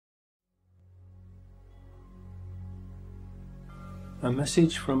A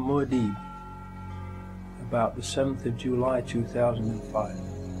message from Muad'Dib about the 7th of July 2005.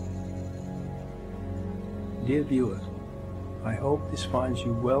 Dear viewer, I hope this finds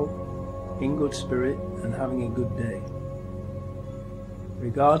you well, in good spirit and having a good day.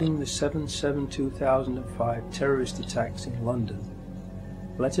 Regarding the 7/7/2005 terrorist attacks in London,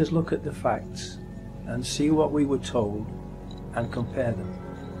 let us look at the facts and see what we were told and compare them.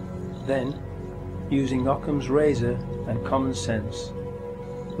 Then, using Occam's razor and common sense,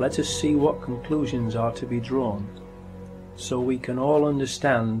 let us see what conclusions are to be drawn, so we can all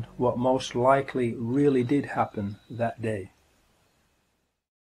understand what most likely really did happen that day.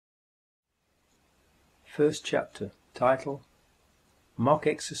 First chapter, title, Mock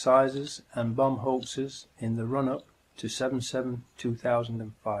Exercises and Bomb Hoaxes in the Run-Up to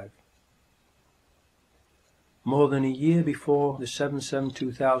 7/7/2005. More than a year before the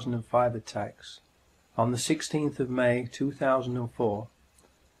 7/7/2005 attacks, on the 16th of May 2004,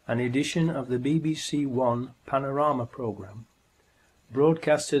 an edition of the BBC One Panorama programme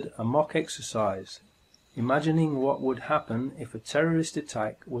broadcasted a mock exercise imagining what would happen if a terrorist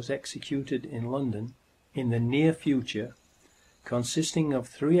attack was executed in London in the near future, consisting of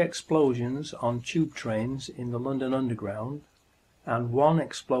 3 explosions on tube trains in the London Underground and 1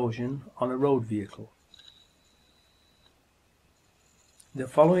 explosion on a road vehicle. The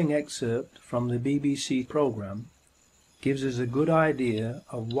following excerpt from the BBC programme gives us a good idea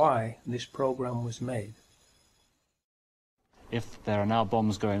of why this programme was made. If there are now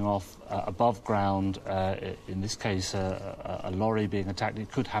bombs going off above ground, in this case a lorry being attacked,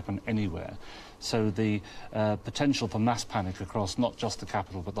 it could happen anywhere. So the potential for mass panic across not just the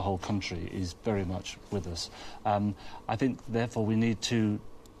capital but the whole country is very much with us. I think therefore we need to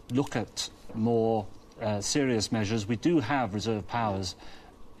look at more serious measures. We do have reserve powers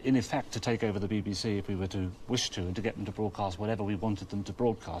in effect to take over the BBC if we were to wish to, and to get them to broadcast whatever we wanted them to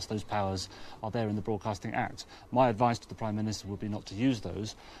broadcast. Those powers are there in the Broadcasting Act. My advice to the Prime Minister would be not to use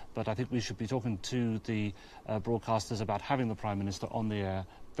those, but I think we should be talking to the broadcasters about having the Prime Minister on the air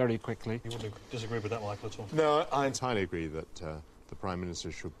very quickly. You wouldn't disagree with that, Michael, at all? No, I entirely agree that the Prime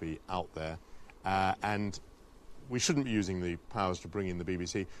Minister should be out there, and we shouldn't be using the powers to bring in the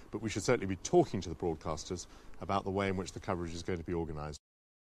BBC, but we should certainly be talking to the broadcasters about the way in which the coverage is going to be organised.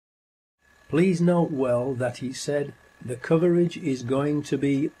 Please note well that he said the coverage is going to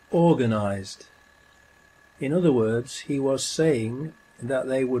be organised. In other words, he was saying that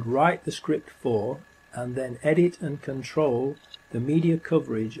they would write the script for and then edit and control the media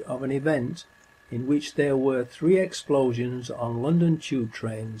coverage of an event in which there were 3 explosions on London tube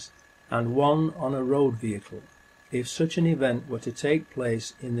trains and 1 on a road vehicle, if such an event were to take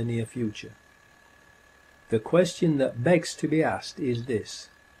place in the near future. The question that begs to be asked is this: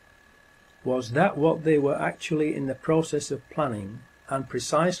 was that what they were actually in the process of planning, and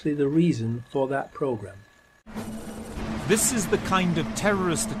precisely the reason for that programme? This is the kind of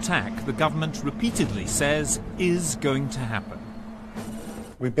terrorist attack the government repeatedly says is going to happen.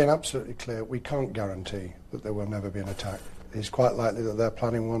 We've been absolutely clear, we can't guarantee that there will never be an attack. It's quite likely that they're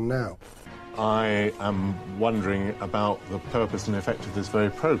planning one now. I am wondering about the purpose and effect of this very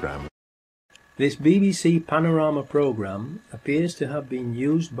programme. This BBC Panorama programme appears to have been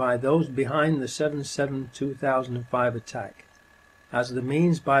used by those behind the 7/7/2005 attack as the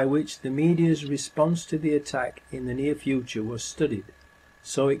means by which the media's response to the attack in the near future was studied,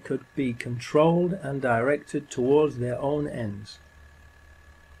 so it could be controlled and directed towards their own ends.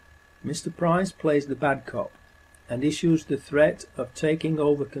 Mr. Price plays the bad cop and issues the threat of taking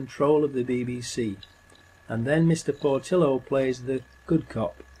over control of the BBC, and then Mr. Portillo plays the good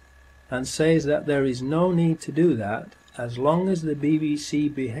cop and says that there is no need to do that as long as the BBC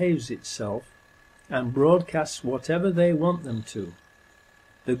behaves itself and broadcasts whatever they want them to.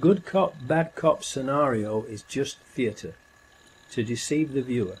 The good cop, bad cop scenario is just theatre, to deceive the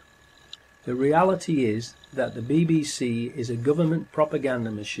viewer. The reality is that the BBC is a government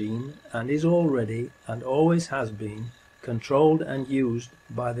propaganda machine and is already, and always has been, controlled and used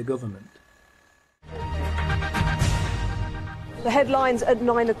by the government. The headlines at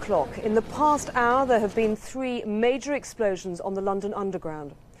 9 o'clock. In the past hour, there have been 3 major explosions on the London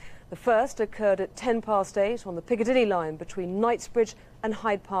Underground. The first occurred at 8:10 on the Piccadilly line between Knightsbridge and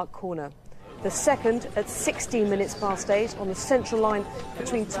Hyde Park Corner. The second at 8:16 on the Central line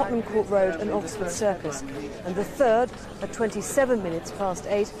between Tottenham Court Road and Oxford Circus. And the third at 8:27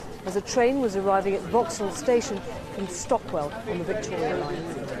 as a train was arriving at Vauxhall Station from Stockwell on the Victoria line.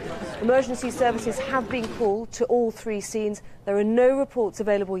 Emergency services have been called to all three scenes. There are no reports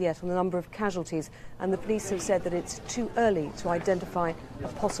available yet on the number of casualties, and the police have said that it's too early to identify a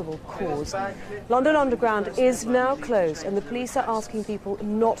possible cause. London Underground is now closed, and the police are asking people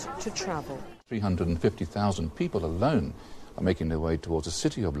not to travel. 350,000 people alone are making their way towards the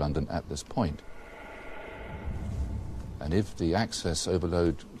City of London at this point. And if the access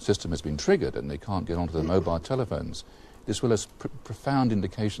overload system has been triggered and they can't get onto their mobile telephones, this will have profound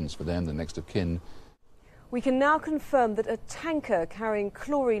implications for them, the next of kin. We can now confirm that a tanker carrying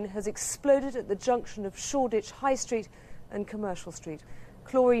chlorine has exploded at the junction of Shoreditch High Street and Commercial Street.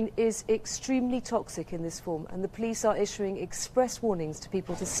 Chlorine is extremely toxic in this form, and the police are issuing express warnings to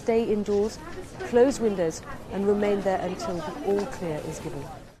people to stay indoors, close windows and remain there until the all clear is given.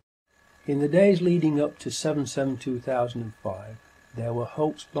 In the days leading up to 7/7/2005, there were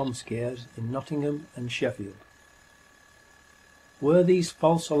hoax bomb scares in Nottingham and Sheffield. Were these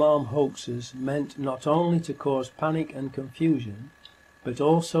false alarm hoaxes meant not only to cause panic and confusion, but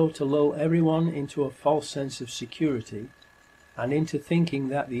also to lull everyone into a false sense of security and into thinking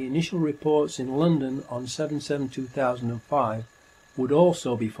that the initial reports in London on 7/7/2005 would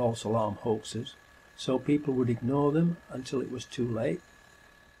also be false alarm hoaxes, so people would ignore them until it was too late?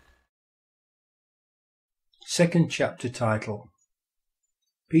 Second chapter title: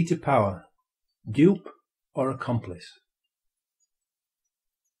 Peter Power, Dupe or Accomplice?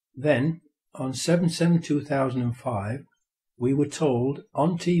 Then, on 7/7/2005, we were told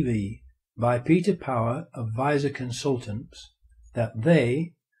on TV by Peter Power of Visor Consultants that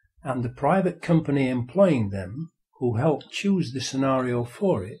they, and the private company employing them, who helped choose the scenario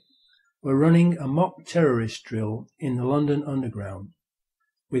for it, were running a mock terrorist drill in the London Underground,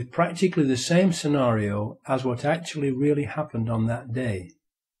 with practically the same scenario as what actually really happened on that day.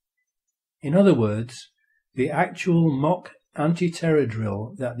 In other words, the actual mock anti-terror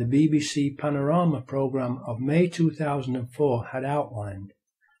drill that the BBC Panorama programme of May 2004 had outlined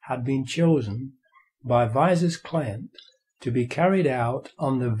had been chosen by Visor's client to be carried out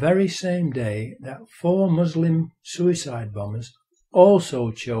on the very same day that 4 Muslim suicide bombers also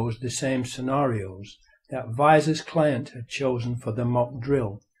chose the same scenarios that Visor's client had chosen for the mock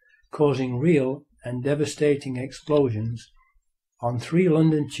drill, causing real and devastating explosions on 3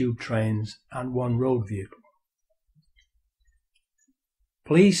 London tube trains and 1 road vehicle.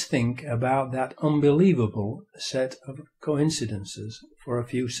 Please think about that unbelievable set of coincidences for a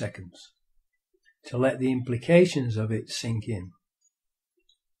few seconds, to let the implications of it sink in.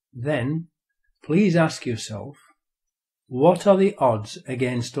 Then, please ask yourself, what are the odds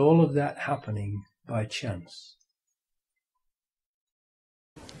against all of that happening by chance?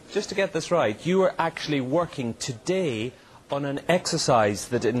 Just to get this right, you were actually working today on an exercise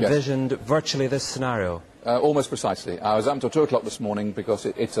that envisioned virtually this scenario. Almost precisely. I was up until 2 o'clock this morning because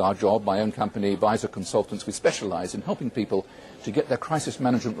it's our job, my own company, Visor Consultants. We specialise in helping people to get their crisis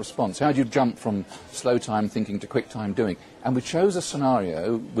management response. How do you jump from slow time thinking to quick time doing? And we chose a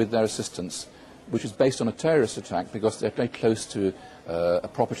scenario with their assistance which is based on a terrorist attack because they're very close to a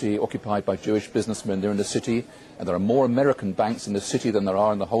property occupied by Jewish businessmen. They're in the city, and there are more American banks in the city than there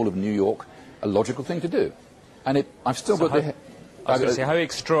are in the whole of New York. A logical thing to do. And I've still got the... I was going to say, how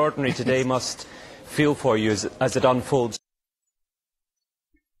extraordinary today must feel for you as it unfolds.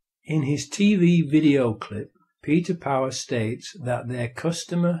 In his TV video clip, Peter Power states that their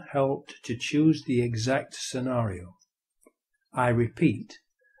customer helped to choose the exact scenario. I repeat,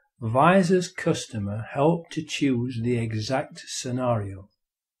 Visor's customer helped to choose the exact scenario.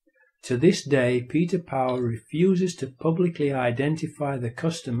 To this day, Peter Power refuses to publicly identify the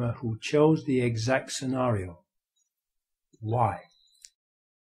customer who chose the exact scenario. Why?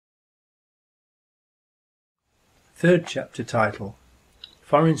 Third chapter title: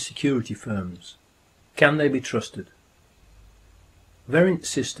 Foreign Security Firms. Can they be trusted? Verint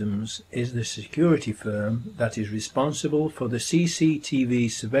Systems is the security firm that is responsible for the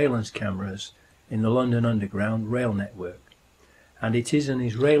CCTV surveillance cameras in the London Underground rail network, and it is an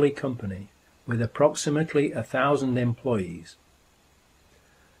Israeli company with approximately 1,000 employees.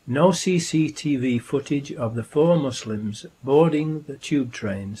 No CCTV footage of the 4 Muslims boarding the tube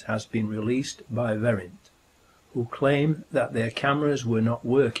trains has been released by Verint, who claim that their cameras were not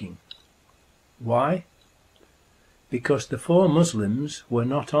working. Why? Because the 4 Muslims were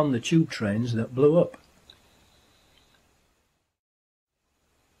not on the tube trains that blew up.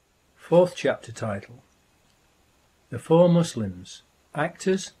 Fourth chapter title: The 4 Muslims,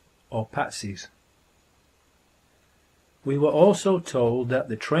 actors or patsies? We were also told that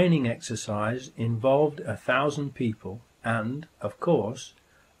the training exercise involved 1,000 people and, of course,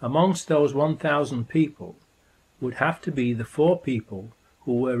 amongst those 1,000 people would have to be the 4 people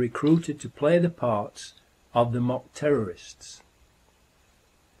who were recruited to play the parts of the mock terrorists.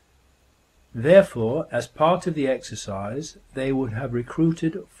 Therefore, as part of the exercise, they would have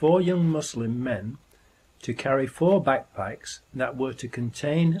recruited 4 young Muslim men to carry 4 backpacks that were to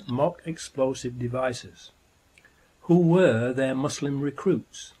contain mock explosive devices. Who were their Muslim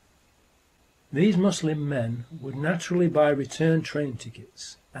recruits? These Muslim men would naturally buy return train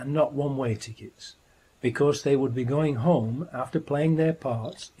tickets and not one-way tickets, because they would be going home after playing their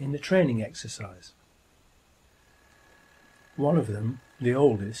parts in the training exercise. One of them, the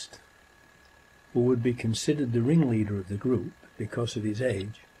oldest, who would be considered the ringleader of the group because of his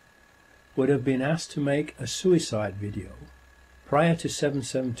age, would have been asked to make a suicide video prior to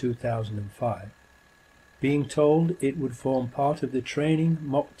 7/7/2005, being told it would form part of the training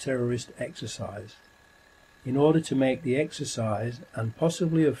mock terrorist exercise, in order to make the exercise, and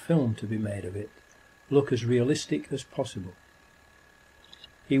possibly a film to be made of it, look as realistic as possible.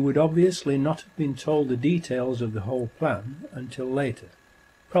 He would obviously not have been told the details of the whole plan until later,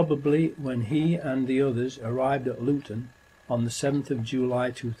 probably when he and the others arrived at Luton on the 7th of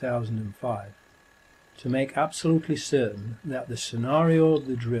July 2005, to make absolutely certain that the scenario of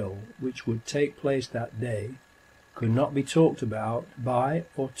the drill which would take place that day could not be talked about by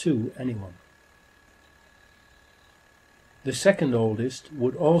or to anyone. The second oldest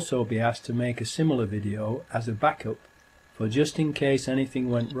would also be asked to make a similar video as a backup for just in case anything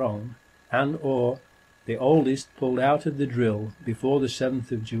went wrong, and or the oldest pulled out of the drill before the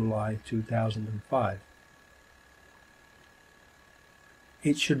 7th of July 2005.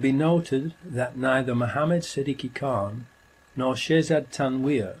 It should be noted that neither Mohammed Siddiqui Khan nor Shehzad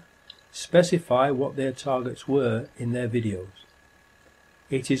Tanweer specify what their targets were in their videos.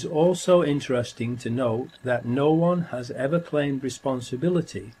 It is also interesting to note that no one has ever claimed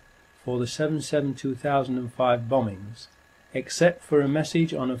responsibility for the 7/7/2005 bombings, except for a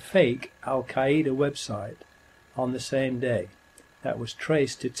message on a fake Al-Qaeda website on the same day that was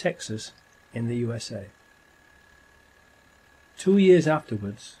traced to Texas in the USA. 2 years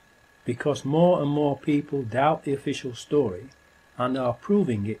afterwards, because more and more people doubt the official story and are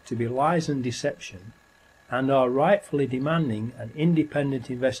proving it to be lies and deception, and are rightfully demanding an independent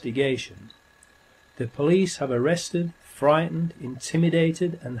investigation, the police have arrested, frightened,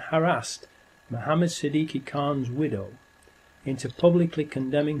 intimidated and harassed Mohammed Siddiqui Khan's widow into publicly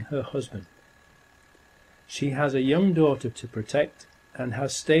condemning her husband. She has a young daughter to protect and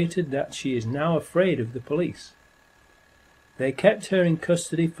has stated that she is now afraid of the police. They kept her in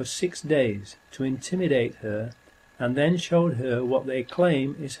custody for 6 days to intimidate her, and then showed her what they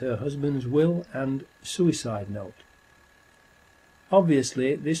claim is her husband's will and suicide note.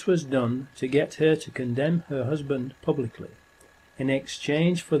 Obviously, this was done to get her to condemn her husband publicly, in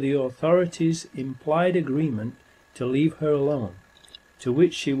exchange for the authorities' implied agreement to leave her alone, to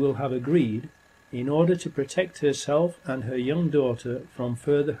which she will have agreed in order to protect herself and her young daughter from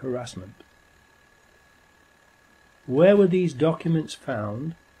further harassment. Where were these documents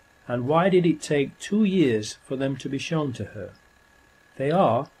found, and why did it take 2 years for them to be shown to her? They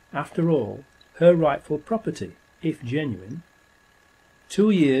are, after all, her rightful property, if genuine.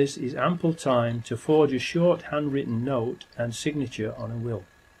 2 years is ample time to forge a short handwritten note and signature on a will.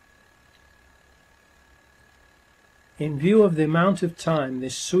 In view of the amount of time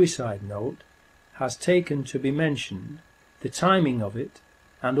this suicide note has taken to be mentioned, the timing of it,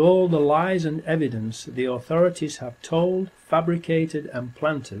 and all the lies and evidence the authorities have told, fabricated and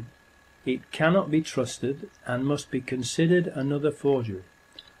planted, it cannot be trusted and must be considered another forgery,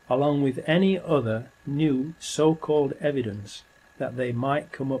 along with any other new so-called evidence that they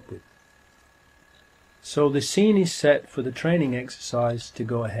might come up with. So the scene is set for the training exercise to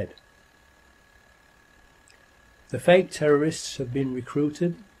go ahead. The fake terrorists have been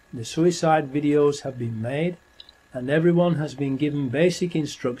recruited, the suicide videos have been made, and everyone has been given basic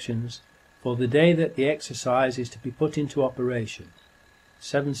instructions for the day that the exercise is to be put into operation,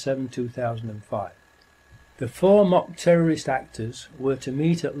 7/7/2005. The 4 mock terrorist actors were to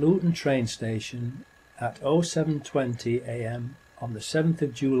meet at Luton train station at 07:20 AM on the 7th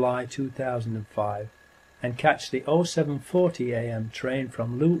of July 2005 and catch the 07:40 AM train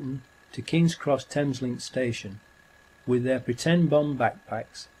from Luton to King's Cross Thameslink station with their pretend bomb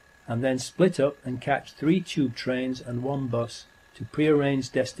backpacks, and then split up and catch 3 tube trains and 1 bus to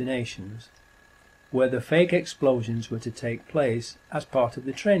prearranged destinations where the fake explosions were to take place as part of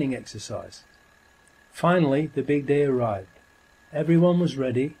the training exercise. Finally, the big day arrived. Everyone was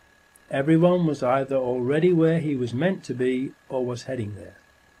ready. Everyone was either already where he was meant to be or was heading there.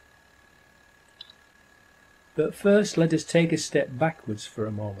 But first let us take a step backwards for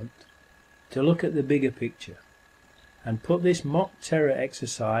a moment to look at the bigger picture. and put this mock terror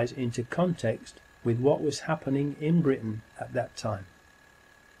exercise into context with what was happening in Britain at that time.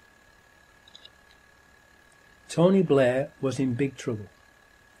 Tony Blair was in big trouble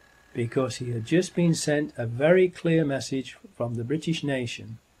because he had just been sent a very clear message from the British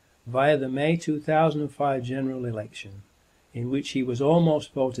nation via the May 2005 general election, in which he was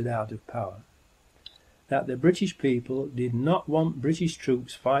almost voted out of power, that the British people did not want British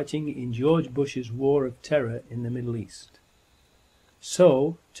troops fighting in George Bush's war of terror in the Middle East.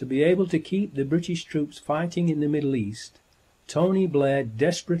 So, to be able to keep the British troops fighting in the Middle East, Tony Blair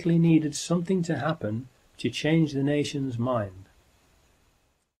desperately needed something to happen to change the nation's mind.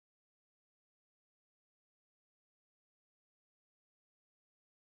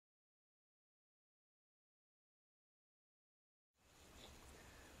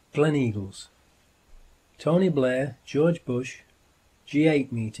 Gleneagles. Tony Blair, George Bush, G8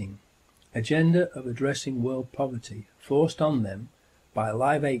 meeting. Agenda of addressing world poverty, forced on them by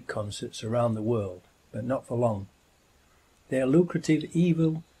Live 8 concerts around the world, but not for long. Their lucrative,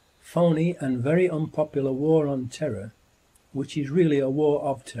 evil, phony and very unpopular war on terror, which is really a war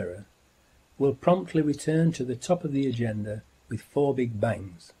of terror, will promptly return to the top of the agenda with 4 big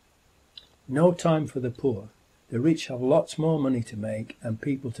bangs. No time for the poor. The rich have lots more money to make and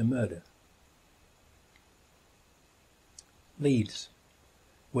people to murder. Leeds,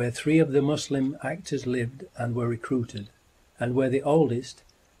 where 3 of the Muslim actors lived and were recruited, and where the oldest,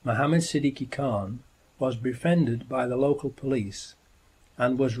 Mohammed Siddiqui Khan, was befriended by the local police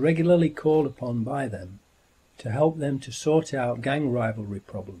and was regularly called upon by them to help them to sort out gang rivalry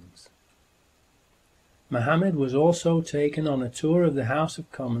problems. Mohammed was also taken on a tour of the House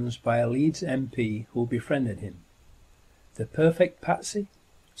of Commons by a Leeds MP who befriended him. The perfect patsy,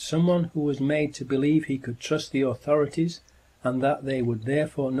 someone who was made to believe he could trust the authorities and that they would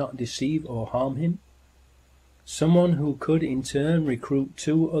therefore not deceive or harm him. Someone who could in turn recruit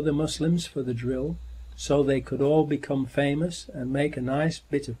 2 other Muslims for the drill so they could all become famous and make a nice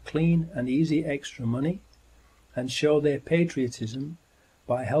bit of clean and easy extra money and show their patriotism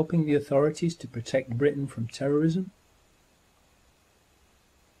by helping the authorities to protect Britain from terrorism.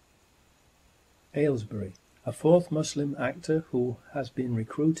 Aylesbury, a 4th Muslim actor who has been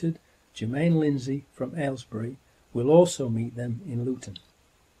recruited, Jermaine Lindsay from Aylesbury, will also meet them in Luton.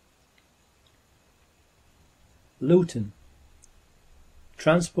 Luton.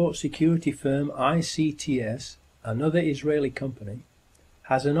 Transport security firm ICTS, another Israeli company,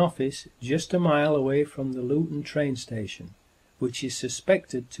 has an office just a mile away from the Luton train station, which is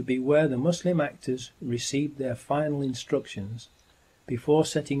suspected to be where the Muslim actors received their final instructions before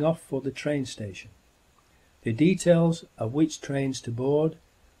setting off for the train station. The details of which trains to board,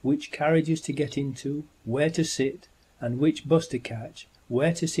 which carriages to get into, where to sit, and which bus to catch,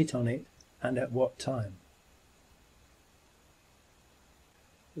 where to sit on it, and at what time.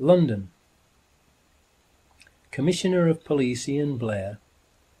 London. Commissioner of Police Ian Blair,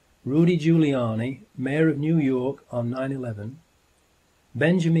 Rudy Giuliani, Mayor of New York on 9/11,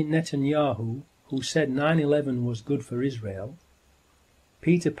 Benjamin Netanyahu, who said 9/11 was good for Israel,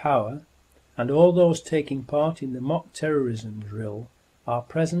 Peter Power, and all those taking part in the mock terrorism drill are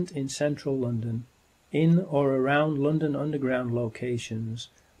present in central London, in or around London Underground locations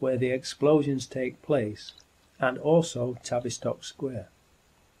where the explosions take place, and also Tavistock Square.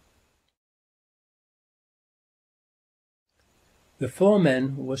 The 4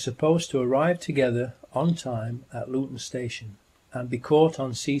 men were supposed to arrive together on time at Luton Station and be caught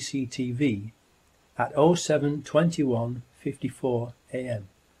on CCTV at 07:21:54 a.m.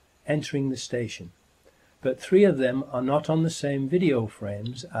 entering the station, but 3 of them are not on the same video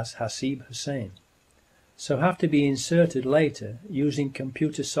frames as Hasib Hussein, so have to be inserted later using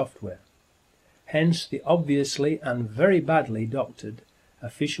computer software. Hence the obviously and very badly doctored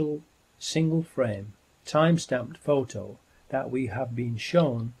official single frame time-stamped photo that we have been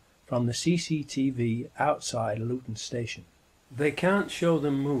shown from the CCTV outside Luton Station. They can't show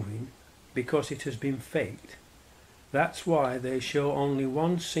them moving because it has been faked. That's why they show only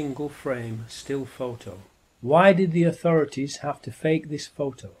one single frame still photo. Why did the authorities have to fake this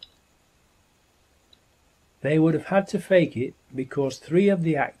photo? They would have had to fake it because 3 of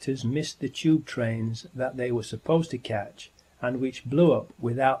the actors missed the tube trains that they were supposed to catch and which blew up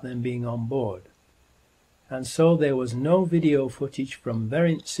without them being on board. And so there was no video footage from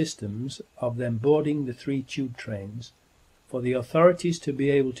variant systems of them boarding the 3 tube trains for the authorities to be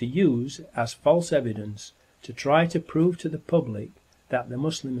able to use as false evidence to try to prove to the public that the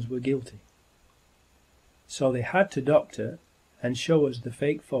Muslims were guilty. So they had to doctor and show us the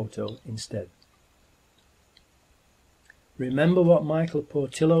fake photo instead. Remember what Michael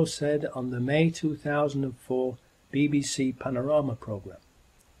Portillo said on the May 2004 BBC Panorama programme.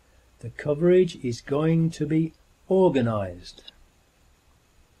 The coverage is going to be organised.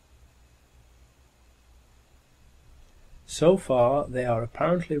 So far, they are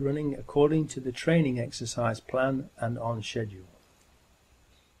apparently running according to the training exercise plan and on schedule.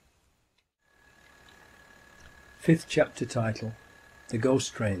 5th chapter title, The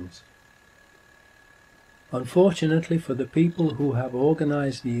Ghost Trains. Unfortunately for the people who have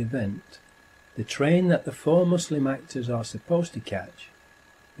organised the event, the train that the 4 Muslim actors are supposed to catch,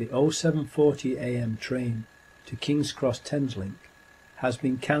 the 0740 AM train to King's Cross Thameslink, has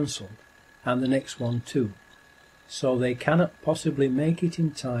been cancelled, and the next one too, so they cannot possibly make it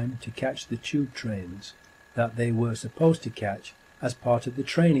in time to catch the tube trains that they were supposed to catch as part of the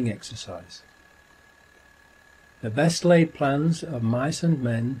training exercise. The best laid plans of mice and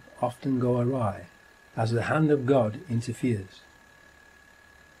men often go awry, as the hand of God interferes.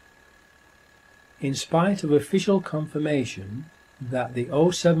 In spite of official confirmation that the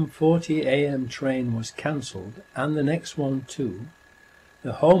 0740 AM train was cancelled and the next one too,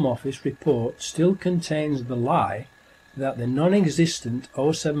 the Home Office report still contains the lie that the non-existent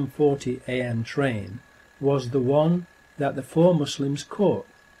 0740 AM train was the one that the 4 Muslims caught.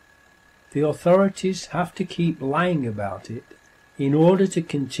 The authorities have to keep lying about it in order to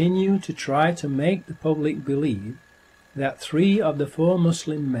continue to try to make the public believe that 3 of the 4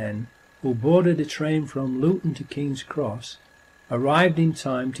 Muslim men who boarded a train from Luton to King's Cross arrived in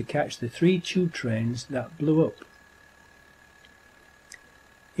time to catch the 3 tube trains that blew up.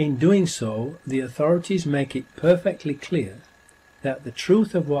 In doing so, the authorities make it perfectly clear that the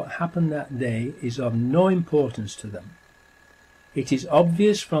truth of what happened that day is of no importance to them. It is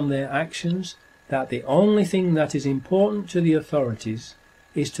obvious from their actions that the only thing that is important to the authorities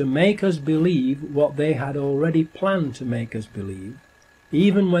is to make us believe what they had already planned to make us believe,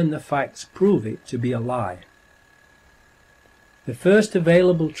 even when the facts prove it to be a lie. The first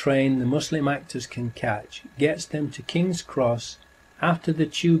available train the Muslim actors can catch gets them to King's Cross after the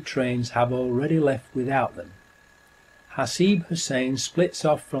tube trains have already left without them. Hasib Hussain splits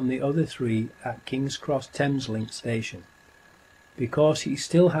off from the other 3 at King's Cross Thameslink station, because he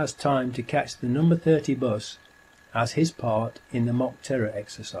still has time to catch the number 30 bus as his part in the mock terror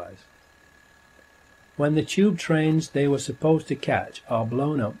exercise. When the tube trains they were supposed to catch are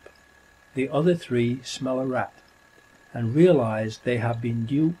blown up, the other 3 smell a rat and realise they have been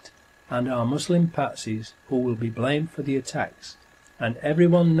duped and are Muslim patsies who will be blamed for the attacks, and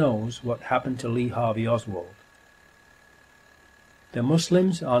everyone knows what happened to Lee Harvey Oswald. The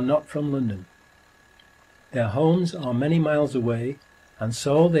Muslims are not from London. Their homes are many miles away, and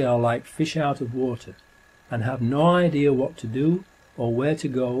so they are like fish out of water, and have no idea what to do or where to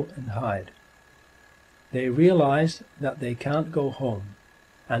go and hide. They realise that they can't go home,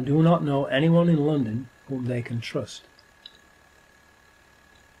 and do not know anyone in London whom they can trust.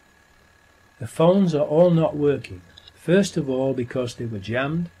 The phones are all not working, first of all because they were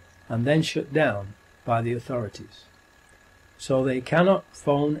jammed and then shut down by the authorities. So they cannot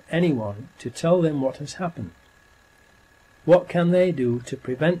phone anyone to tell them what has happened. What can they do to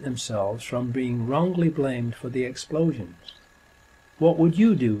prevent themselves from being wrongly blamed for the explosions? What would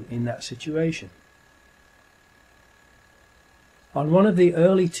you do in that situation? On one of the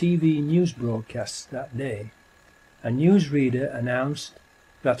early TV news broadcasts that day, a newsreader announced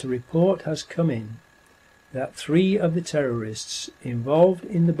that a report has come in that 3 of the terrorists involved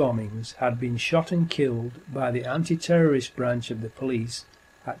in the bombings had been shot and killed by the anti-terrorist branch of the police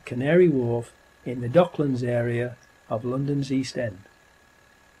at Canary Wharf in the Docklands area of London's East End.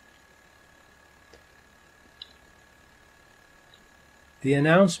 The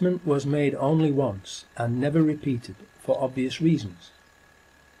announcement was made only once and never repeated for obvious reasons.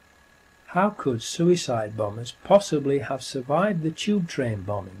 How could suicide bombers possibly have survived the tube train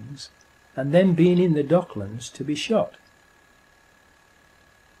bombings and then been in the Docklands to be shot?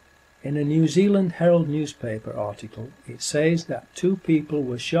 In a New Zealand Herald newspaper article, it says that 2 people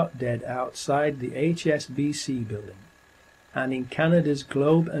were shot dead outside the HSBC building, and in Canada's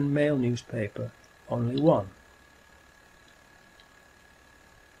Globe and Mail newspaper, only 1.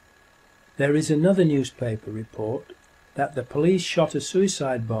 There is another newspaper report that the police shot a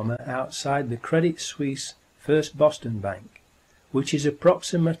suicide bomber outside the Credit Suisse First Boston Bank, which is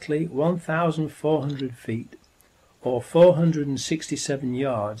approximately 1,400 feet or 467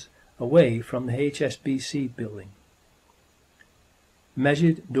 yards away from the HSBC building,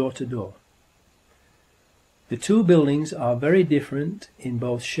 measured door to door. The 2 buildings are very different in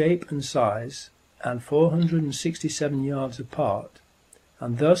both shape and size, and 467 yards apart,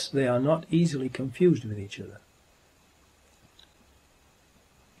 and thus they are not easily confused with each other.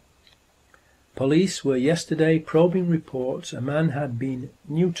 Police were yesterday probing reports a man had been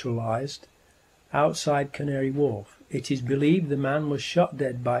neutralised outside Canary Wharf. It is believed the man was shot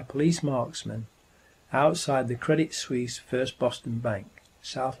dead by police marksmen outside the Credit Suisse First Boston Bank,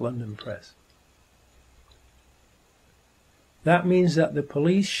 South London Press. That means that the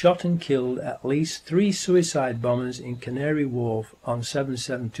police shot and killed at least 3 suicide bombers in Canary Wharf on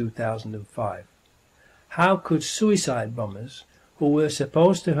 7/7/2005. How could suicide bombers, who were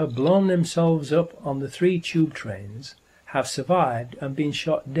supposed to have blown themselves up on the 3 tube trains, have survived and been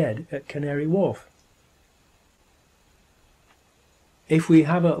shot dead at Canary Wharf? If we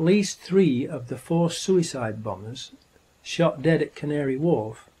have at least 3 of the 4 suicide bombers shot dead at Canary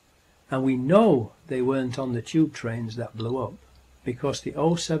Wharf, and we know they weren't on the tube trains that blew up, because the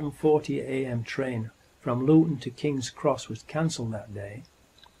 07:40 AM train from Luton to King's Cross was cancelled that day,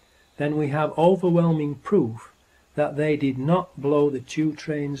 then we have overwhelming proof that they did not blow the tube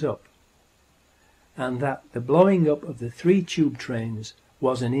trains up, and that the blowing up of the 3 tube trains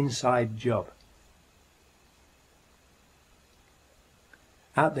was an inside job.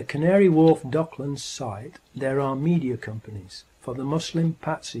 At the Canary Wharf Docklands site there are media companies for the Muslim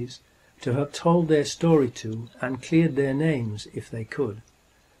patsies to have told their story to and cleared their names if they could,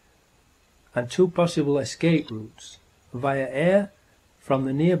 and 2 possible escape routes: via air from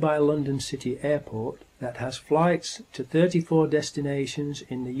the nearby London City Airport that has flights to 34 destinations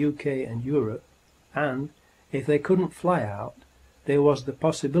in the UK and Europe, and, if they couldn't fly out, there was the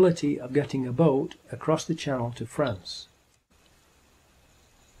possibility of getting a boat across the Channel to France.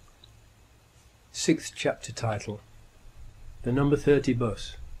 6th chapter title: The number 30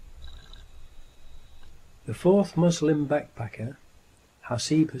 bus. The 4th Muslim backpacker,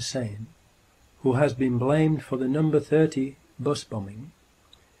 Hasib Hussain, who has been blamed for the number 30 bus bombing,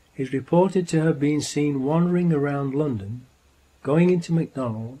 is reported to have been seen wandering around London, going into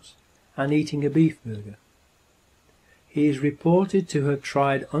McDonald's and eating a beef burger. He is reported to have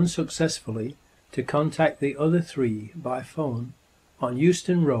tried unsuccessfully to contact the other 3 by phone on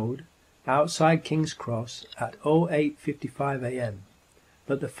Euston Road outside King's Cross at 08:55 AM,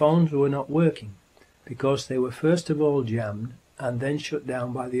 but the phones were not working because they were first of all jammed and then shut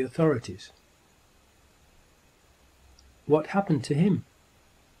down by the authorities. What happened to him?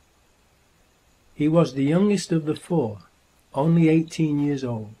 He was the youngest of the 4, only 18 years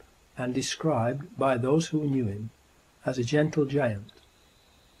old, and described by those who knew him as a gentle giant.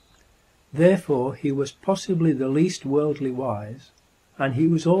 Therefore he was possibly the least worldly wise, and he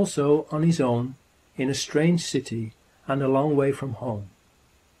was also on his own in a strange city and a long way from home.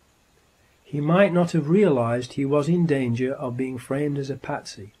 He might not have realized he was in danger of being framed as a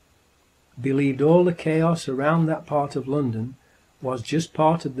patsy, believed all the chaos around that part of London was just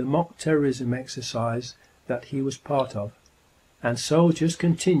part of the mock terrorism exercise that he was part of, and so just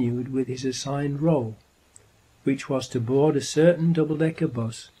continued with his assigned role, which was to board a certain double-decker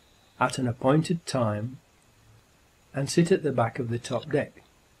bus at an appointed time and sit at the back of the top deck.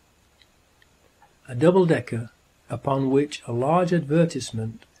 A double-decker upon which a large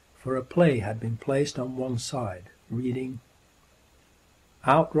advertisement for a play had been placed on one side, reading,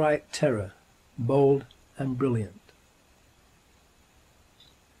 "Outright terror, bold and brilliant."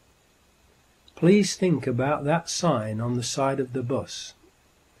 Please think about that sign on the side of the bus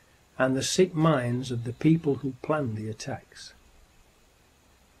and the sick minds of the people who planned the attacks.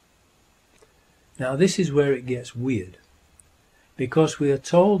 Now this is where it gets weird, because we are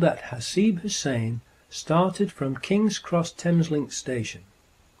told that Hasib Hussain started from King's Cross Thameslink station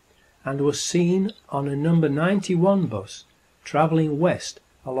and was seen on a number 91 bus travelling west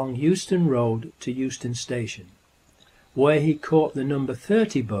along Euston Road to Euston Station, where he caught the number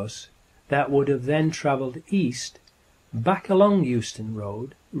 30 bus that would have then travelled east back along Euston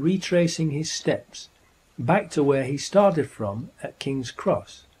Road, retracing his steps back to where he started from at King's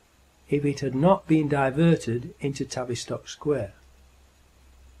Cross, if it had not been diverted into Tavistock Square.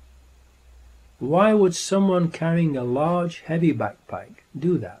 Why would someone carrying a large, heavy backpack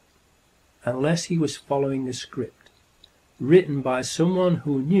do that, unless he was following a script, written by someone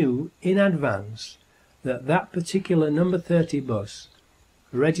who knew in advance that that particular number 30 bus,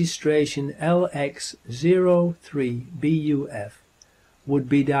 registration LX03BUF, would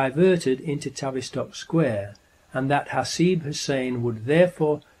be diverted into Tavistock Square, and that Hasib Hussain would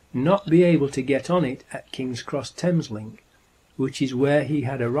therefore not be able to get on it at King's Cross Thameslink, which is where he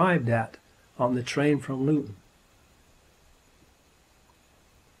had arrived at on the train from Luton?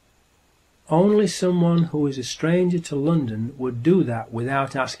 Only someone who is a stranger to London would do that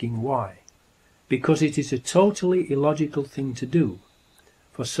without asking why, because it is a totally illogical thing to do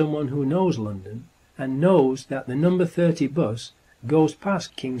for someone who knows London and knows that the number 30 bus goes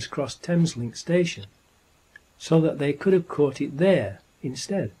past King's Cross Thameslink station, so that they could have caught it there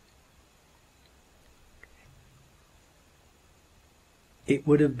instead. It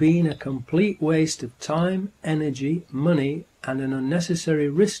would have been a complete waste of time, energy, money, and an unnecessary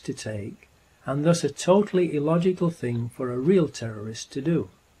risk to take, and thus a totally illogical thing for a real terrorist to do.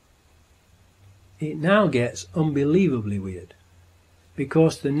 It now gets unbelievably weird,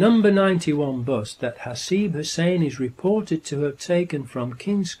 because the number 91 bus that Hasib Hussein is reported to have taken from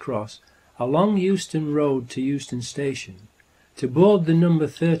King's Cross along Euston Road to Euston Station to board the number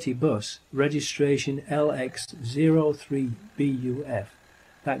 30 bus, registration LX03BUF,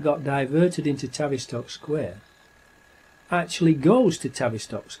 that got diverted into Tavistock Square, actually goes to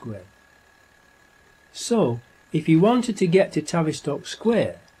Tavistock Square. So, if he wanted to get to Tavistock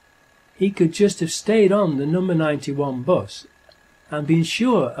Square, he could just have stayed on the number 91 bus and been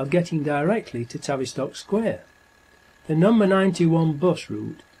sure of getting directly to Tavistock Square. The number 91 bus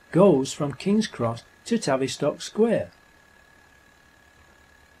route goes from King's Cross to Tavistock Square.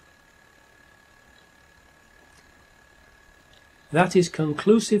 That is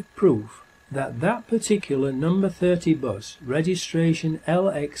conclusive proof that that particular number 30 bus, registration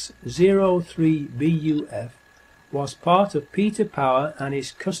LX03BUF, was part of Peter Power and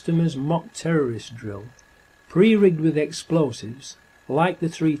his customers' mock terrorist drill, pre-rigged with explosives, like the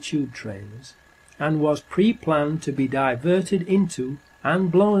 3 tube trains, and was pre-planned to be diverted into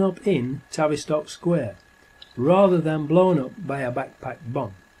and blown up in Tavistock Square, rather than blown up by a backpack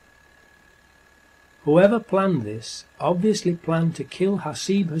bomb. Whoever planned this obviously planned to kill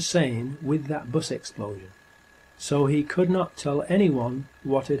Hasib Hussein with that bus explosion, so he could not tell anyone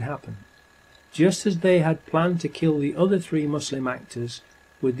what had happened, just as they had planned to kill the other 3 Muslim actors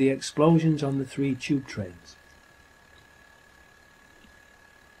with the explosions on the 3 tube trains.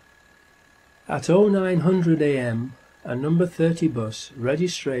 At 0900 AM, a number 30 bus,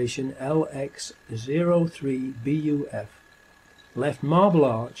 registration LX03BUF, left Marble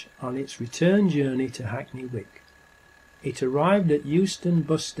Arch on its return journey to Hackney Wick. It arrived at Euston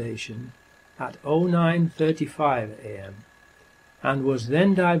bus station at 09:35 AM and was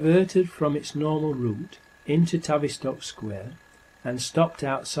then diverted from its normal route into Tavistock Square and stopped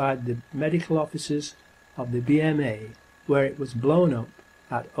outside the medical offices of the BMA, where it was blown up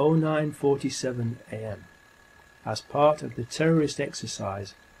at 09:47 AM as part of the terrorist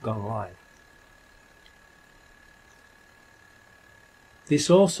exercise gone live. This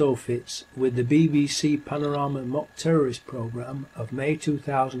also fits with the BBC Panorama mock terrorist programme of May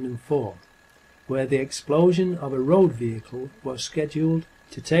 2004, where the explosion of a road vehicle was scheduled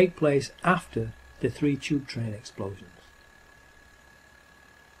to take place after the 3 tube train explosions.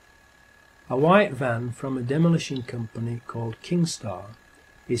 A white van from a demolition company called Kingstar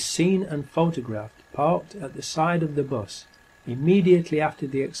is seen and photographed parked at the side of the bus immediately after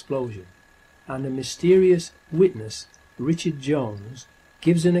the explosion, and a mysterious witness, Richard Jones,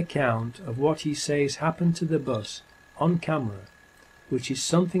 gives an account of what he says happened to the bus on camera, which is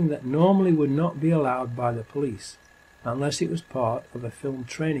something that normally would not be allowed by the police unless it was part of a film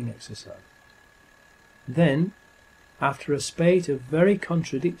training exercise. Then, after a spate of very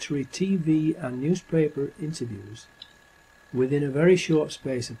contradictory TV and newspaper interviews within a very short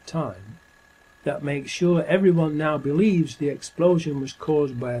space of time, that makes sure everyone now believes the explosion was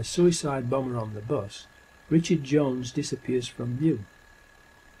caused by a suicide bomber on the bus, Richard Jones disappears from view.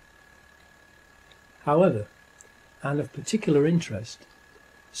 However, and of particular interest,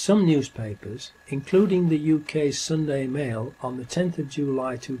 some newspapers, including the UK's Sunday Mail on the 10th of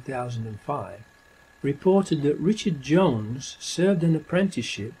July 2005, reported that Richard Jones served an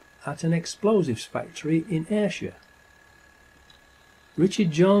apprenticeship at an explosives factory in Ayrshire. Richard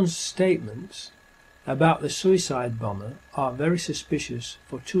Jones' statements about the suicide bomber are very suspicious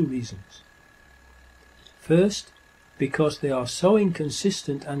for 2 reasons. First, because they are so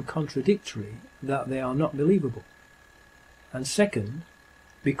inconsistent and contradictory that they are not believable. And second,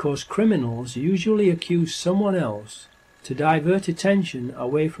 because criminals usually accuse someone else to divert attention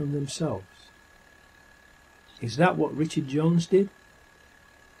away from themselves. Is that what Richard Jones did?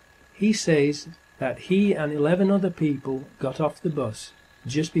 He says that he and 11 other people got off the bus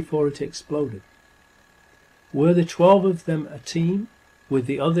just before it exploded. Were the 12 of them a team, with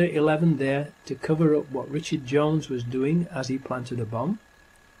the other 11 there to cover up what Richard Jones was doing as he planted a bomb?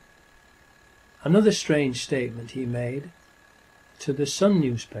 Another strange statement he made to the Sun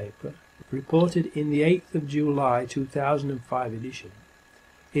newspaper, reported in the 8th of July 2005 edition,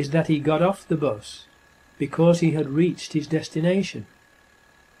 is that he got off the bus because he had reached his destination.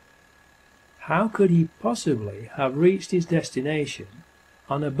 How could he possibly have reached his destination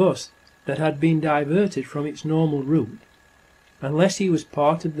on a bus that had been diverted from its normal route, unless he was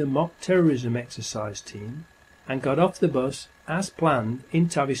part of the mock terrorism exercise team and got off the bus as planned in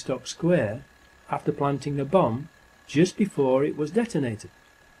Tavistock Square after planting a bomb just before it was detonated.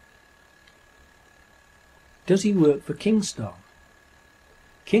 Does he work for Kingstar?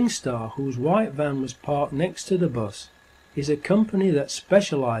 Kingstar, whose white van was parked next to the bus, is a company that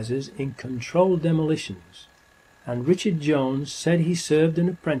specialises in controlled demolitions, and Richard Jones said he served an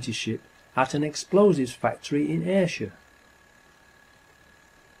apprenticeship at an explosives factory in Ayrshire.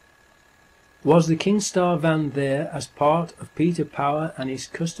 Was the Kingstar van there as part of Peter Power and his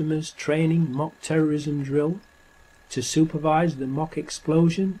customers' training mock terrorism drill to supervise the mock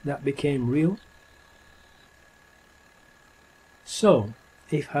explosion that became real? So,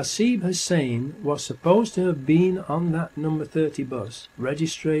 if Hasib Hussain was supposed to have been on that number 30 bus,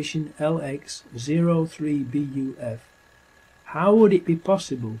 registration LX03BUF, how would it be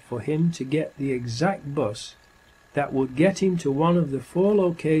possible for him to get the exact bus that would get him to one of the 4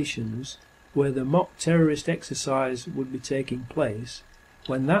 locations where the mock terrorist exercise would be taking place,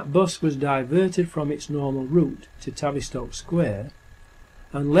 when that bus was diverted from its normal route to Tavistock Square,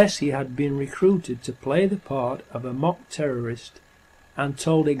 unless he had been recruited to play the part of a mock terrorist and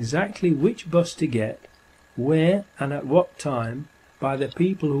told exactly which bus to get, where and at what time by the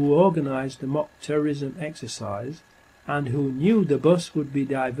people who organised the mock terrorism exercise and who knew the bus would be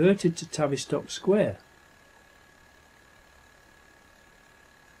diverted to Tavistock Square.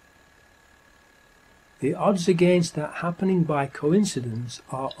 The odds against that happening by coincidence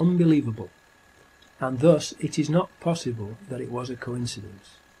are unbelievable, and thus it is not possible that it was a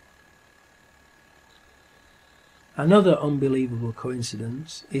coincidence. Another unbelievable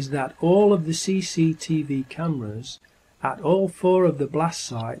coincidence is that all of the CCTV cameras at all 4 of the blast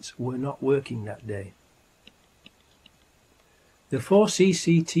sites were not working that day. The 4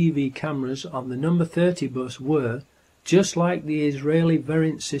 CCTV cameras on the number 30 bus were, just like the Israeli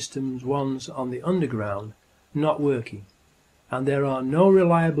Variant Systems ones on the underground, not working, and there are no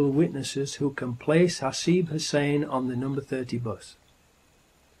reliable witnesses who can place Hasib Hussain on the number 30 bus.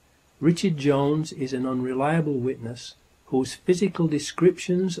 Richard Jones is an unreliable witness whose physical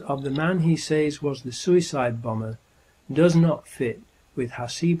descriptions of the man he says was the suicide bomber does not fit with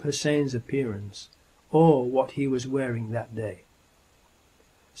Hasib Hussain's appearance or what he was wearing that day.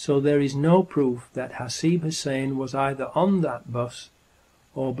 So there is no proof that Hasib Hussain was either on that bus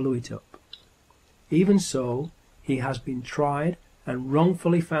or blew it up. Even so, he has been tried and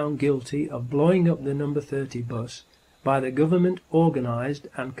wrongfully found guilty of blowing up the number 30 bus by the government-organised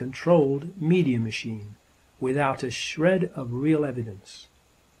and controlled media machine, without a shred of real evidence.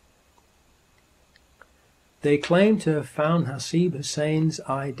 They claim to have found Hasib Hussain's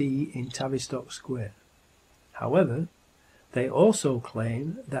ID in Tavistock Square. However, they also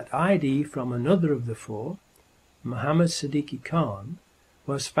claim that ID from another of the 4, Mohammed Siddiqui Khan,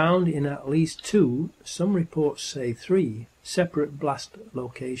 was found in at least 2, some reports say 3, separate blast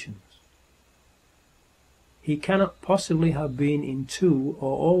locations. He cannot possibly have been in 2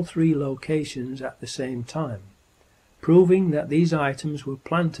 or all 3 locations at the same time, proving that these items were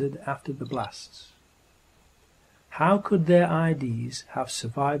planted after the blasts. How could their IDs have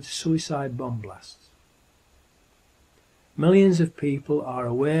survived suicide bomb blasts? Millions of people are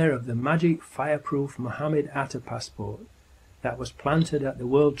aware of the magic fireproof Mohammed Atta passport that was planted at the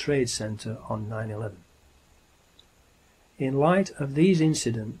World Trade Center on 9/11. In light of these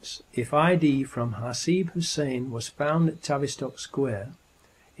incidents, if ID from Hasib Hussain was found at Tavistock Square,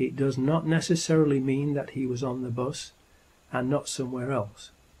 it does not necessarily mean that he was on the bus and not somewhere else.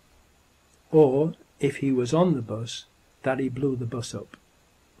 Or, if he was on the bus, that he blew the bus up.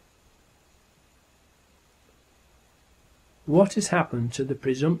 What has happened to the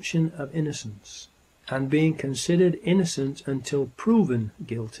presumption of innocence, and being considered innocent until proven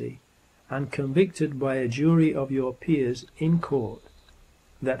guilty, and convicted by a jury of your peers in court,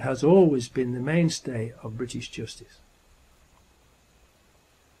 that has always been the mainstay of British justice?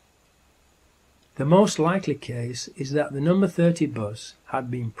 The most likely case is that the number 30 bus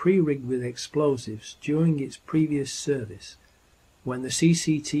had been pre-rigged with explosives during its previous service, when the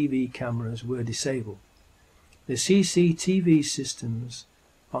CCTV cameras were disabled. The CCTV systems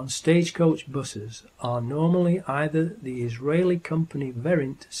on stagecoach buses are normally either the Israeli company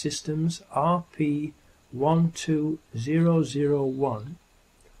Variant Systems RP12001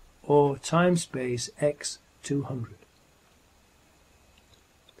 or Timespace X200.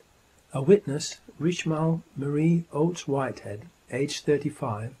 A witness, Richmal Marie Oates Whitehead, aged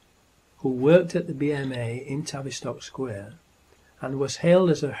 35, who worked at the BMA in Tavistock Square and was hailed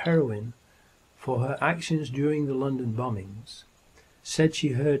as a heroine for her actions during the London bombings, said she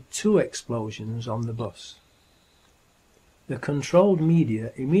heard 2 explosions on the bus. The controlled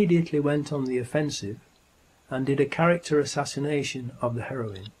media immediately went on the offensive and did a character assassination of the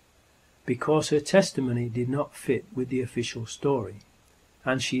heroine, because her testimony did not fit with the official story,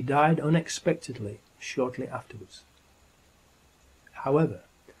 and she died unexpectedly shortly afterwards. However,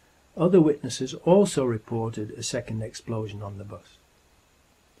 other witnesses also reported a second explosion on the bus.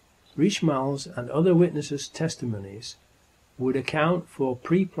 Richmal's and other witnesses' testimonies would account for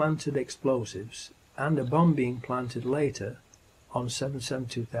pre-planted explosives and a bomb being planted later on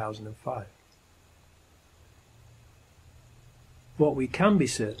 7/7/2005. What we can be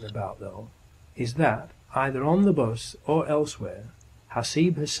certain about, though, is that, either on the bus or elsewhere,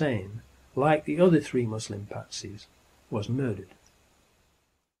 Hasib Hussain, like the other 3 Muslim patsies, was murdered.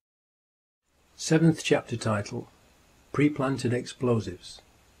 7th chapter title, Pre-planted explosives.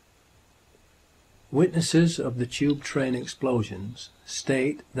 Witnesses of the tube train explosions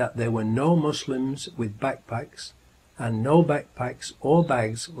state that there were no Muslims with backpacks and no backpacks or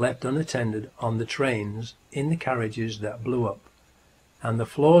bags left unattended on the trains in the carriages that blew up, and the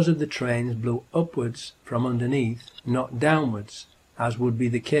floors of the trains blew upwards from underneath, not downwards, as would be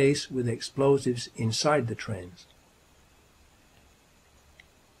the case with explosives inside the trains.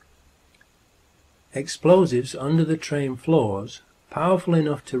 Explosives under the train floors, powerful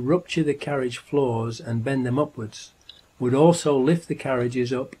enough to rupture the carriage floors and bend them upwards, would also lift the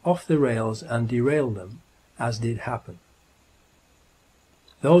carriages up off the rails and derail them, as did happen.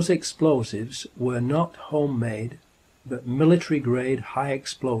 Those explosives were not homemade, but military-grade high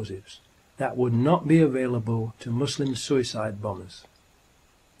explosives that would not be available to Muslim suicide bombers.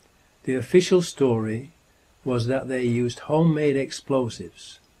 The official story was that they used homemade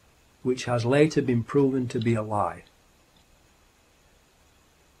explosives, which has later been proven to be a lie.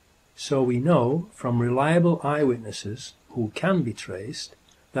 So we know from reliable eyewitnesses who can be traced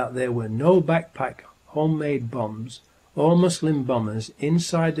that there were no backpack homemade bombs or Muslim bombers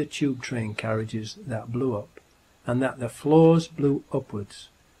inside the tube train carriages that blew up, and that the floors blew upwards,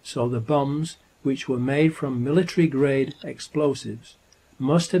 so the bombs, which were made from military-grade explosives,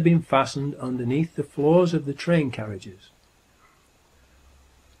 must have been fastened underneath the floors of the train carriages.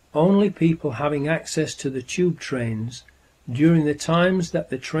 Only people having access to the tube trains during the times that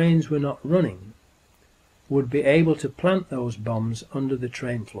the trains were not running would be able to plant those bombs under the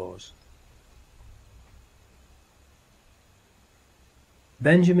train floors.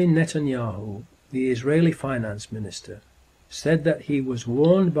 Benjamin Netanyahu, the Israeli finance minister, said that he was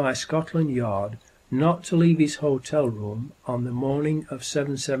warned by Scotland Yard not to leave his hotel room on the morning of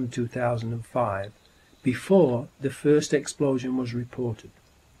 7/7/2005 before the first explosion was reported,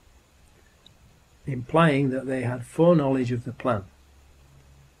 implying that they had foreknowledge of the plan.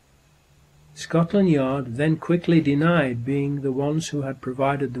 Scotland Yard then quickly denied being the ones who had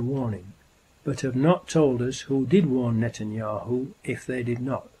provided the warning, but have not told us who did warn Netanyahu if they did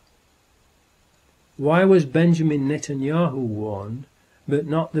not. Why was Benjamin Netanyahu warned, but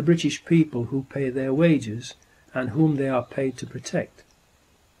not the British people who pay their wages and whom they are paid to protect?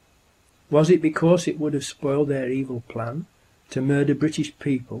 Was it because it would have spoiled their evil plan to murder British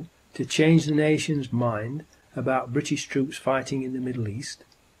people, to change the nation's mind about British troops fighting in the Middle East?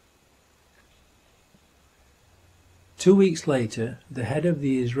 2 weeks later, the head of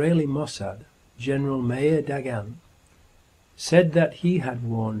the Israeli Mossad, General Meir Dagan, said that he had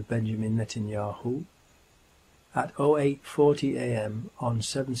warned Benjamin Netanyahu at 08:40 a.m. on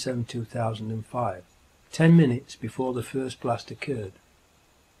 7/7/2005, 10 minutes before the first blast occurred.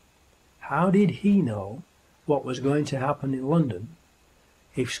 How did he know what was going to happen in London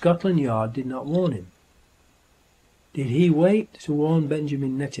if Scotland Yard did not warn him? Did he wait to warn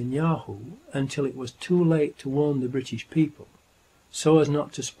Benjamin Netanyahu until it was too late to warn the British people, so as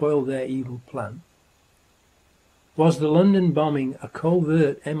not to spoil their evil plan? Was the London bombing a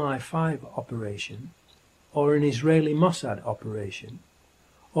covert MI5 operation, or an Israeli Mossad operation,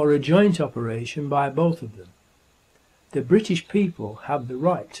 or a joint operation by both of them? The British people have the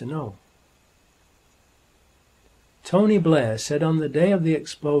right to know. Tony Blair said on the day of the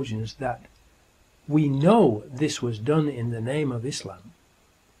explosions that "we know this was done in the name of Islam,"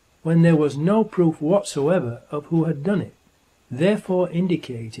 when there was no proof whatsoever of who had done it, therefore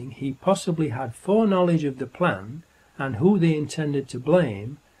indicating he possibly had foreknowledge of the plan and who they intended to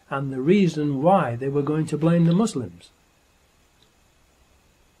blame and the reason why they were going to blame the Muslims.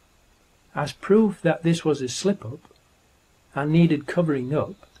 As proof that this was a slip-up and needed covering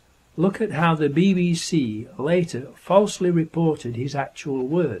up, look at how the BBC later falsely reported his actual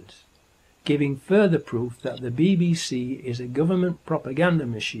words, giving further proof that the BBC is a government propaganda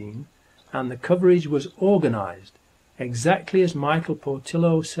machine and the coverage was organised, exactly as Michael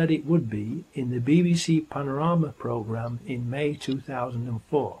Portillo said it would be in the BBC Panorama programme in May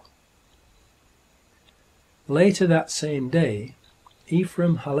 2004. Later that same day,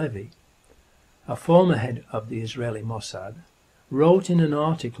 Ephraim Halevi, a former head of the Israeli Mossad, wrote in an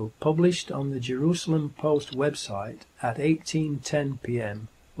article published on the Jerusalem Post website at 18:10 p.m.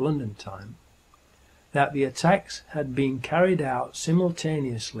 London time that the attacks had been carried out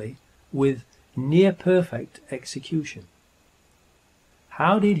simultaneously with near-perfect execution.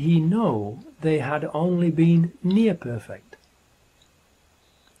 How did he know they had only been near-perfect?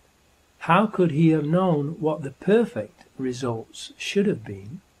 How could he have known what the perfect results should have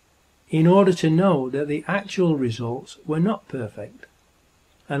been in order to know that the actual results were not perfect,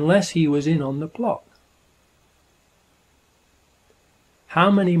 unless he was in on the plot?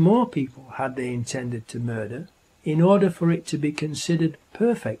 How many more people had they intended to murder in order for it to be considered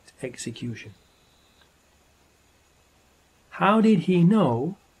perfect execution? How did he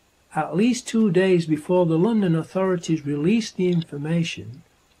know, at least 2 days before the London authorities released the information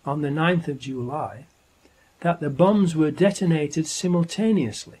on the 9th of July, that the bombs were detonated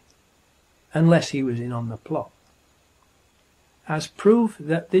simultaneously, unless he was in on the plot? As proof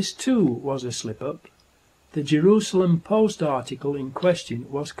that this too was a slip-up, the Jerusalem Post article in question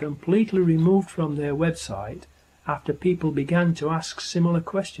was completely removed from their website after people began to ask similar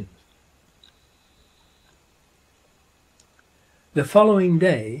questions. The following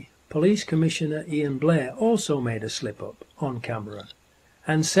day, Police Commissioner Ian Blair also made a slip-up on camera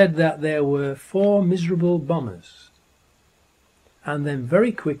and said that there were 4 miserable bombers, and then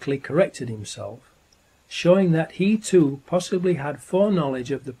very quickly corrected himself, showing that he too possibly had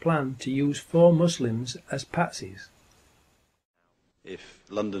foreknowledge of the plan to use 4 Muslims as patsies. If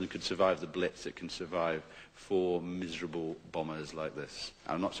London could survive the Blitz, it can survive 4 miserable bombers like this.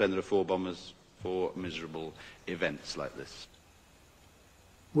 I'm not saying there are 4 bombers, 4 miserable events like this.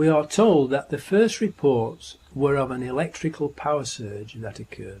 We are told that the first reports were of an electrical power surge that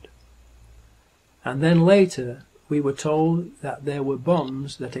occurred, and then later we were told that there were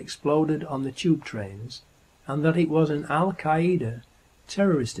bombs that exploded on the tube trains and that it was an Al-Qaeda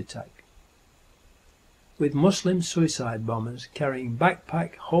terrorist attack, with Muslim suicide bombers carrying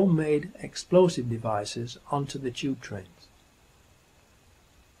backpack homemade explosive devices onto the tube trains.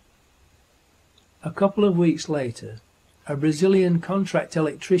 A couple of weeks later, a Brazilian contract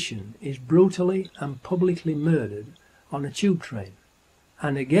electrician is brutally and publicly murdered on a tube train,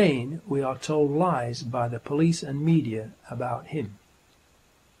 and again we are told lies by the police and media about him.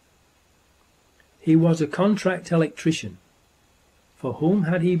 He was a contract electrician. For whom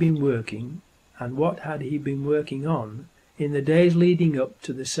had he been working, and what had he been working on in the days leading up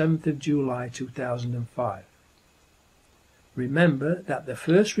to the 7th of July 2005? Remember that the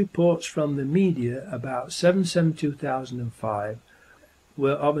first reports from the media about 7/7/2005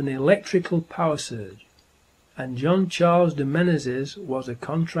 were of an electrical power surge, and John Charles de Menezes was a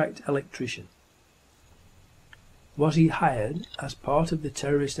contract electrician. Was he hired as part of the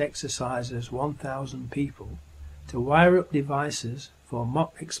terrorist exercise's 1,000 people to wire up devices for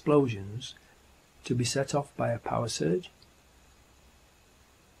mock explosions to be set off by a power surge?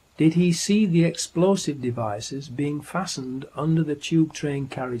 Did he see the explosive devices being fastened under the tube train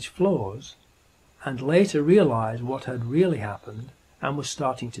carriage floors and later realize what had really happened and was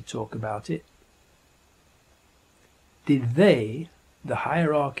starting to talk about it? Did they, the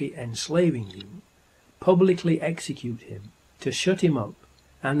hierarchy enslaving you, publicly execute him to shut him up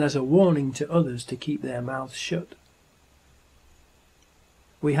and as a warning to others to keep their mouths shut?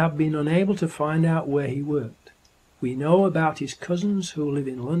 We have been unable to find out where he worked. We know about his cousins who live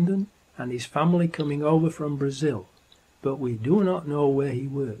in London and his family coming over from Brazil, but we do not know where he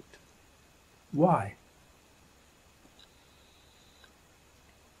worked. Why?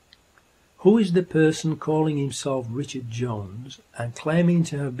 Who is the person calling himself Richard Jones and claiming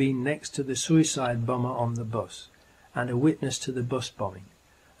to have been next to the suicide bomber on the bus and a witness to the bus bombing?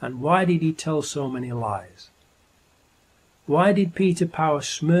 And why did he tell so many lies? Why did Peter Power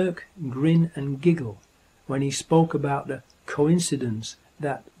smirk, grin and giggle when he spoke about the coincidence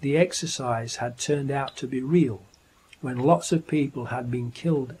that the exercise had turned out to be real when lots of people had been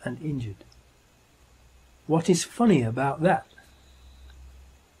killed and injured? What is funny about that?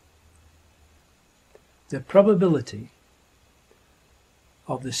 The probability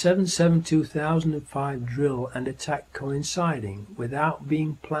of the 7/7/2005 drill and attack coinciding without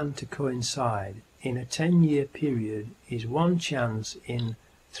being planned to coincide in a 10-year period is 1 chance in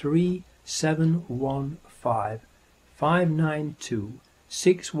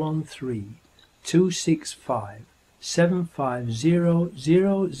 3,715,592,613,265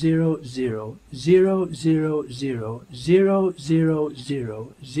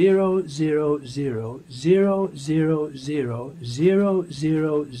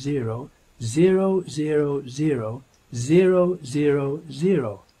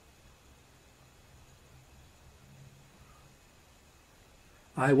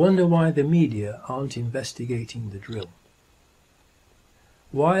 I wonder why the media aren't investigating the drill.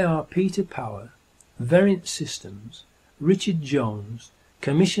 Why are Peter Power, Verint Systems, Richard Jones,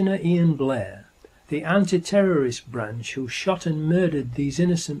 Commissioner Ian Blair, the anti-terrorist branch who shot and murdered these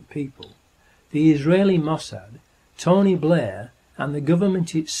innocent people, the Israeli Mossad, Tony Blair, and the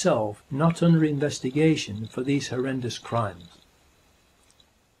government itself not under investigation for these horrendous crimes?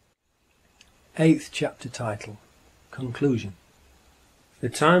 8th chapter title, Conclusion. The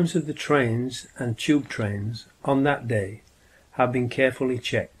times of the trains and tube trains on that day have been carefully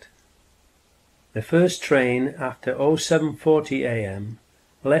checked. The first train after 0740 am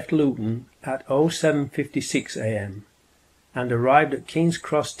left Luton at 0756 am and arrived at King's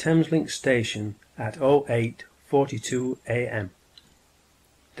Cross Thameslink station at 0842 am.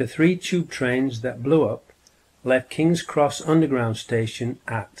 The 3 tube trains that blew up left King's Cross Underground station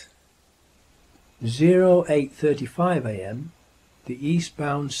at 0835 am, the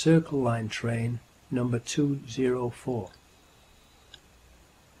eastbound Circle Line train number 204.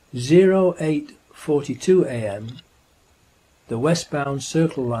 0842 am, the westbound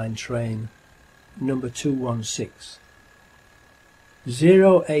Circle Line train number 216.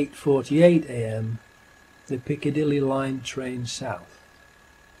 0848 am, the Piccadilly Line train south.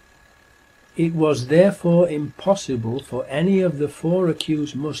 It was therefore impossible for any of the 4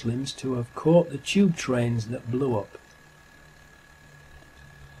 accused Muslims to have caught the tube trains that blew up.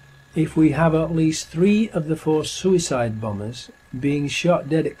 If we have at least 3 of the 4 suicide bombers being shot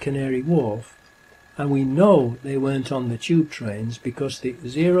dead at Canary Wharf, and we know they weren't on the tube trains because the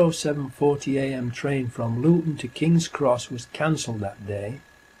 0740 am train from Luton to King's Cross was cancelled that day,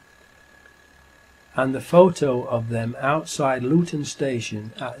 and the photo of them outside Luton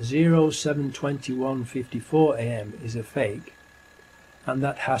station at 0721:54 am is a fake, and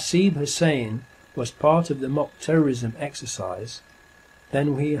that Hasib Hussain was part of the mock terrorism exercise,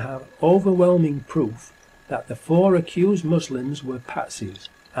 then we have overwhelming proof that the 4 accused Muslims were patsies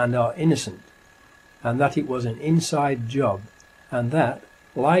and are innocent, and that it was an inside job, and that,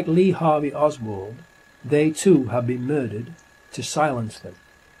 like Lee Harvey Oswald, they too have been murdered to silence them.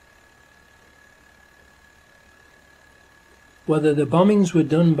 Whether the bombings were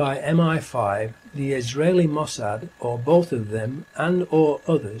done by MI5, the Israeli Mossad, or both of them and or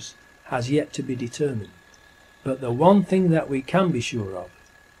others has yet to be determined. But the one thing that we can be sure of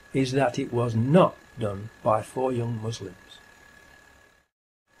is that it was not done by 4 young Muslims.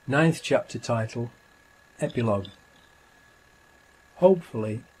 9th chapter title, Epilogue.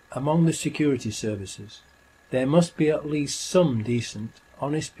 Hopefully, among the security services, there must be at least some decent,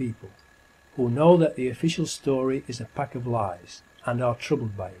 honest people who know that the official story is a pack of lies and are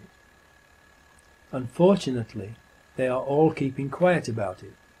troubled by it. Unfortunately, they are all keeping quiet about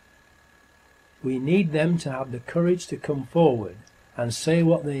it. We need them to have the courage to come forward and say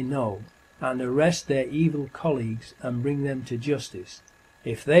what they know and arrest their evil colleagues and bring them to justice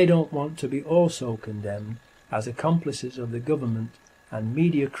if they don't want to be also condemned as accomplices of the government and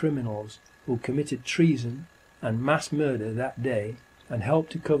media criminals who committed treason and mass murder that day and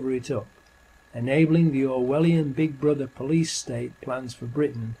helped to cover it up, enabling the Orwellian Big Brother police state plans for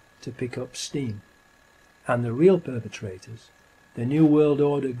Britain to pick up steam, and the real perpetrators, the New World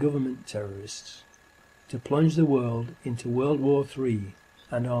Order government terrorists, to plunge the world into World War III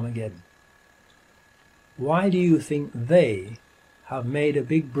and Armageddon. Why do you think they have made a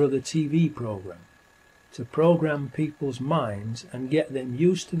Big Brother TV program? To program people's minds and get them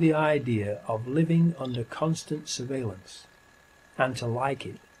used to the idea of living under constant surveillance, and to like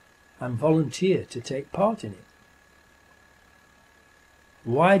it, and volunteer to take part in it.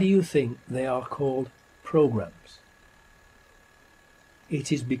 Why do you think they are called programs?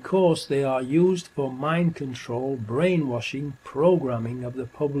 It is because they are used for mind control, brainwashing, programming of the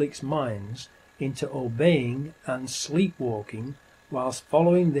public's minds into obeying and sleepwalking whilst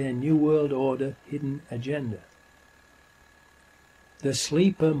following their New World Order hidden agenda. The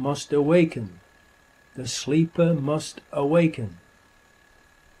sleeper must awaken. The sleeper must awaken.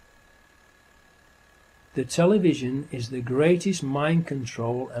 The television is the greatest mind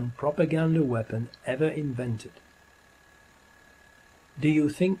control and propaganda weapon ever invented. Do you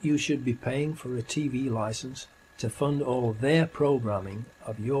think you should be paying for a TV license to fund all their programming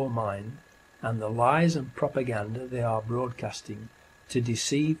of your mind and the lies and propaganda they are broadcasting to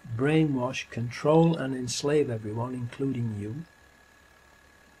deceive, brainwash, control and enslave everyone, including you?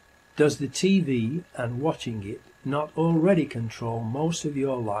 Does the TV and watching it not already control most of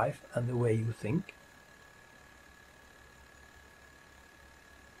your life and the way you think?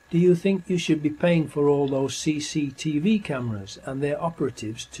 Do you think you should be paying for all those CCTV cameras and their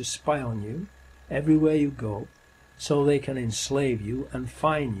operatives to spy on you everywhere you go, so they can enslave you and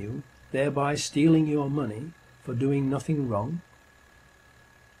fine you, thereby stealing your money for doing nothing wrong?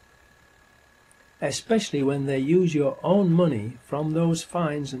 Especially when they use your own money from those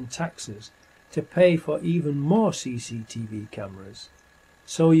fines and taxes to pay for even more CCTV cameras,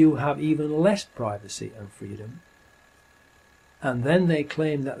 so you have even less privacy and freedom. And then they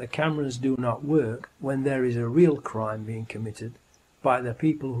claim that the cameras do not work when there is a real crime being committed by the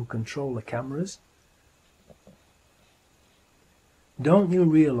people who control the cameras. Don't you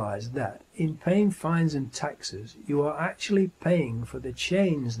realize that in paying fines and taxes you are actually paying for the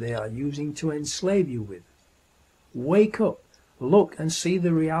chains they are using to enslave you with? Wake up, look and see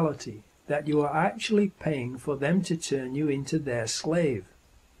the reality that you are actually paying for them to turn you into their slave.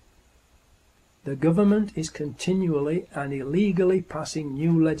 The government is continually and illegally passing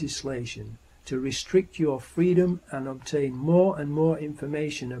new legislation to restrict your freedom and obtain more and more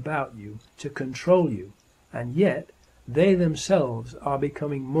information about you to control you, and yet they themselves are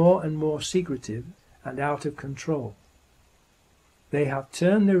becoming more and more secretive and out of control. They have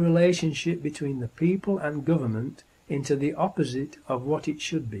turned the relationship between the people and government into the opposite of what it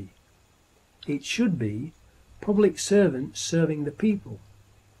should be. It should be public servants serving the people,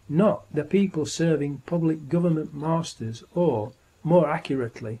 not the people serving public government masters or, more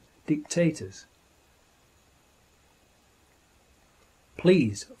accurately, dictators.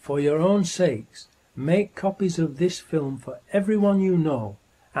 Please, for your own sakes, make copies of this film for everyone you know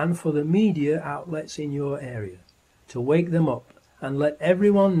and for the media outlets in your area, to wake them up and let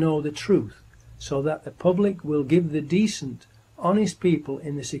everyone know the truth, so that the public will give the decent, honest people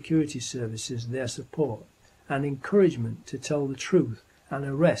in the security services their support and encouragement to tell the truth and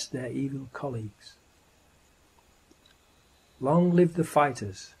arrest their evil colleagues. Long live the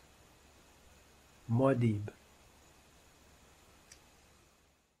fighters. Muad'Dib.